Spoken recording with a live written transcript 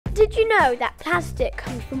Did you know that plastic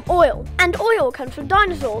comes from oil? And oil comes from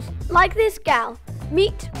dinosaurs, like this gal.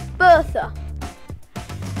 Meet Bertha.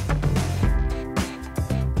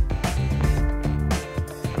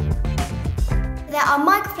 There are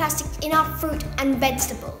microplastics in our fruit and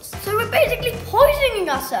vegetables. So we're basically poisoning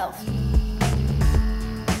ourselves.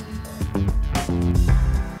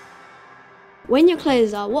 When your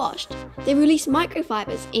clothes are washed, they release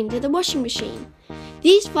microfibers into the washing machine.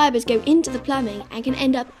 These fibers go into the plumbing and can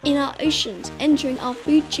end up in our oceans, entering our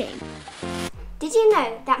food chain. Did you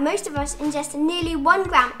know that most of us ingest nearly 1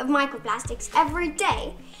 gram of microplastics every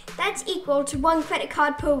day? That's equal to 1 credit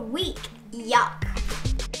card per week. Yuck.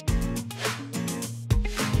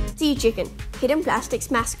 Sea chicken, hidden plastics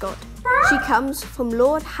mascot. She comes from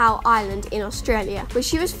Lord Howe Island in Australia, where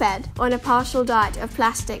she was fed on a partial diet of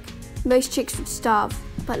plastic. Most chicks would starve,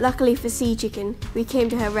 but luckily for Sea Chicken, we came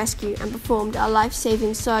to her rescue and performed our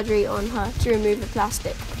life-saving surgery on her to remove the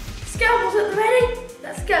plastic. Scalpels at the ready?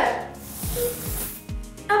 Let's go.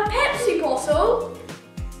 A Pepsi bottle?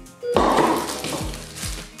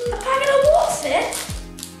 A packet of what's it?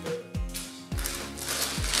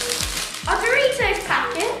 A Doritos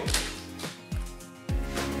packet?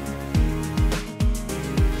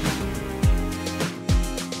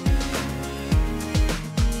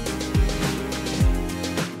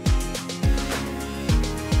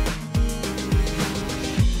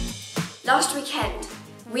 Last weekend,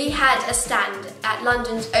 we had a stand at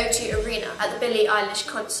London's O2 Arena at the Billie Eilish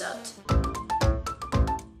concert.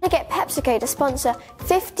 To get PepsiCo to sponsor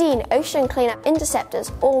 15 ocean cleanup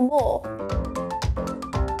interceptors or more.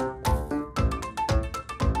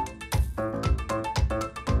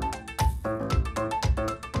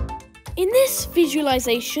 In this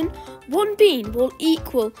visualization, one bean will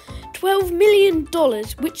equal $12 million,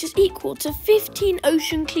 which is equal to 15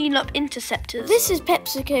 ocean cleanup interceptors. This is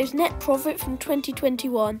PepsiCo's net profit from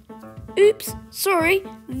 2021. Oops, sorry,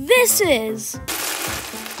 this is.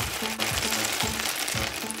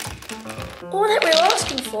 All that we're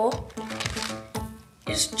asking for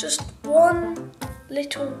is just one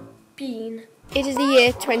little bean. It is the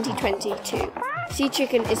year 2022. Sea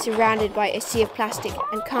Chicken is surrounded by a sea of plastic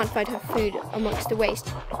and can't find her food amongst the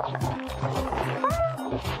waste.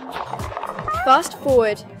 Fast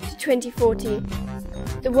forward to 2040.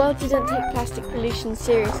 The world didn't take plastic pollution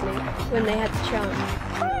seriously when they had the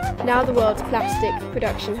chance. Now the world's plastic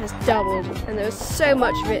production has doubled and there is so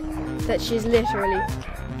much of it that she's literally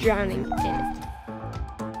drowning in it.